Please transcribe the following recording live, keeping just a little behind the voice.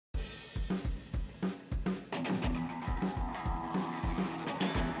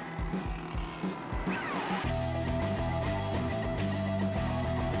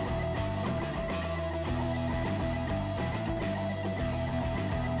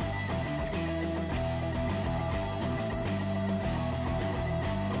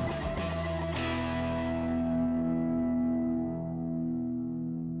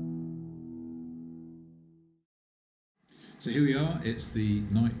So here we are, it's the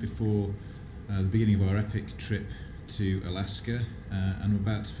night before the beginning of our epic trip to Alaska, and I'm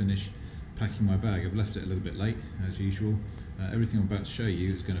about to finish packing my bag. I've left it a little bit late, as usual. Everything I'm about to show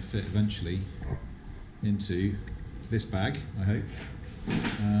you is going to fit eventually into this bag, I hope.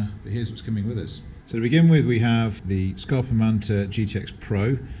 But here's what's coming with us. So to begin with, we have the Scarpa Manta GTX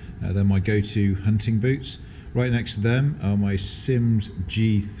Pro. They're my go-to hunting boots. Right next to them are my Sims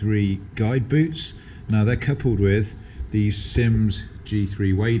G3 guide boots. Now they're coupled with these Sims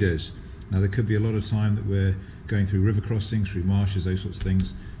G3 waders. Now there could be a lot of time that we're going through river crossings, through marshes, those sorts of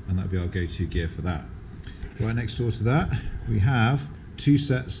things, and that'll be our go-to gear for that. Right next door to that, we have two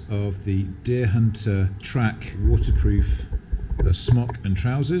sets of the Deerhunter track waterproof smock and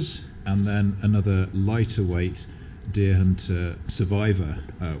trousers, and then another lighter weight Deerhunter Survivor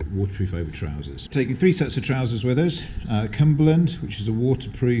waterproof over trousers. Taking three sets of trousers with us, Cumberland, which is a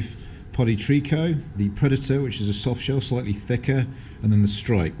waterproof polytrico, the Predator, which is a soft shell, slightly thicker, and then the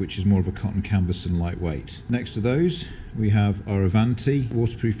Strike, which is more of a cotton canvas and lightweight. Next to those, we have our Avanti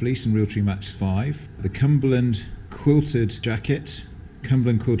waterproof fleece and Realtree Max 5, the Cumberland quilted jacket,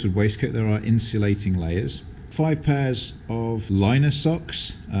 Cumberland quilted waistcoat. There are insulating layers. 5 pairs of liner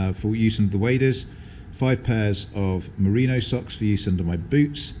socks for use under the waders, 5 pairs of merino socks for use under my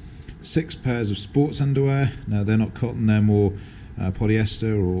boots, 6 pairs of sports underwear. Now they're not cotton, they're more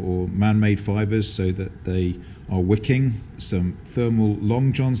polyester or man-made fibres, so that they are wicking. Some thermal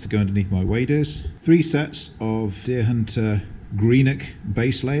long johns to go underneath my waders, 3 sets of Deerhunter Greenock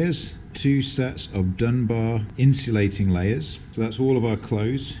base layers, 2 sets of Dunbar insulating layers. So that's all of our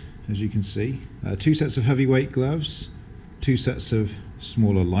clothes, as you can see. 2 sets of heavyweight gloves, 2 sets of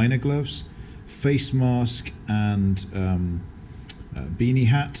smaller liner gloves, face mask and beanie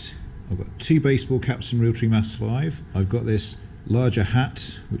hat. I've got 2 baseball caps in Realtree Max 5. I've got this larger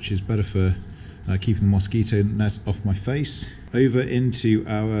hat, which is better for keeping the mosquito net off my face. Over into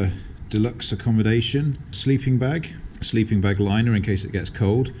our deluxe accommodation, sleeping bag liner in case it gets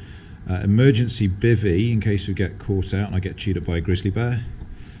cold, emergency bivvy in case we get caught out and I get chewed up by a grizzly bear,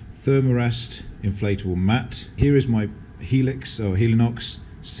 Thermarest inflatable mat. Here is my Helix or Helinox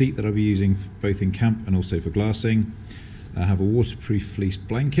seat that I'll be using both in camp and also for glassing. I have a waterproof fleece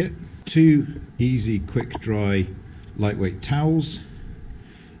blanket, 2 easy quick dry lightweight towels,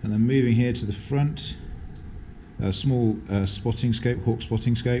 and then moving here to the front, a small spotting scope, Hawk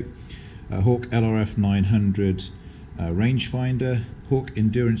spotting scope, Hawk LRF 900 rangefinder, Hawk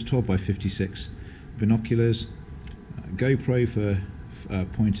Endurance 12x56 binoculars, GoPro for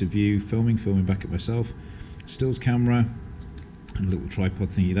point of view filming back at myself, stills camera, and a little tripod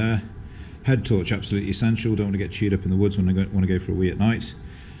thingy there. Head torch, absolutely essential, don't want to get chewed up in the woods when I want to go for a wee at night.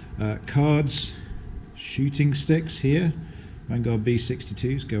 Cards, shooting sticks here, Vanguard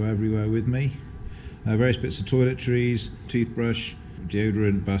B62s go everywhere with me. Various bits of toiletries, toothbrush,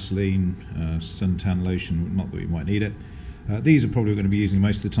 deodorant, Vaseline, suntan lotion, not that we might need it. These are probably going to be using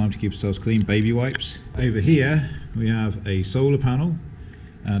most of the time to keep ourselves clean. Baby wipes. Over here we have a solar panel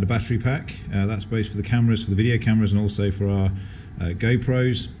and a battery pack. That's both for the cameras, for the video cameras, and also for our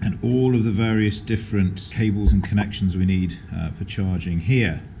GoPros, and all of the various different cables and connections we need for charging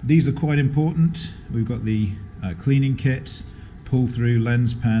here. These are quite important. We've got the cleaning kit, pull through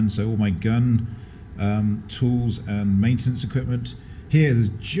lens pen, so all my gun tools and maintenance equipment. Here there's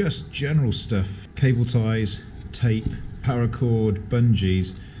just general stuff, cable ties, tape, paracord,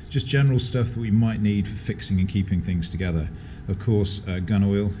 bungees, just general stuff that we might need for fixing and keeping things together. Of course, gun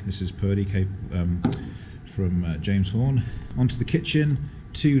oil. This is Purdy from James Horn. Onto the kitchen,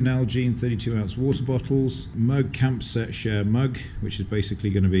 2 Nalgene 32-ounce water bottles, mug, camp set share mug, which is basically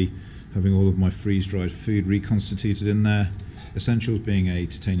going to be having all of my freeze-dried food reconstituted in there. Essentials being a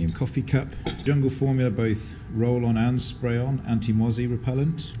titanium coffee cup, Jungle Formula both roll-on and spray-on anti-mozzie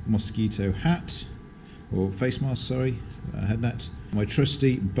repellent, mosquito hat, or face mask, sorry, head net, my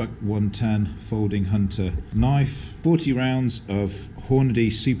trusty Buck 110 folding hunter knife, 40 rounds of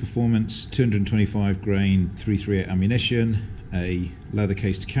Hornady Super Performance 225 grain 338 ammunition, a leather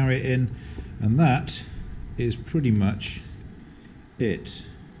case to carry it in, and that is pretty much it.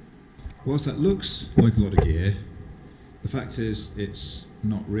 Whilst that looks like a lot of gear, the fact is it's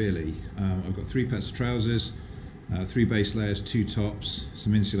not really. I've got 3 pairs of trousers, 3 base layers, 2 tops,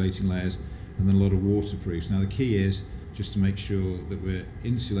 some insulating layers, and then a lot of waterproofs. Now the key is just to make sure that we're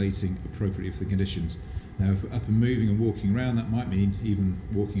insulating appropriately for the conditions. Now if we're up and moving and walking around, that might mean even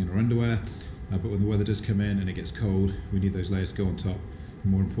walking in our underwear, but when the weather does come in and it gets cold, we need those layers to go on top,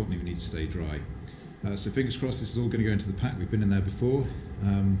 and more importantly we need to stay dry. So fingers crossed this is all going to go into the pack. We've been in there before,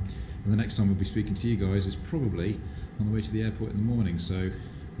 and the next time we'll be speaking to you guys is probably on the way to the airport in the morning, so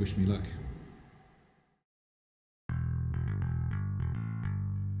wish me luck.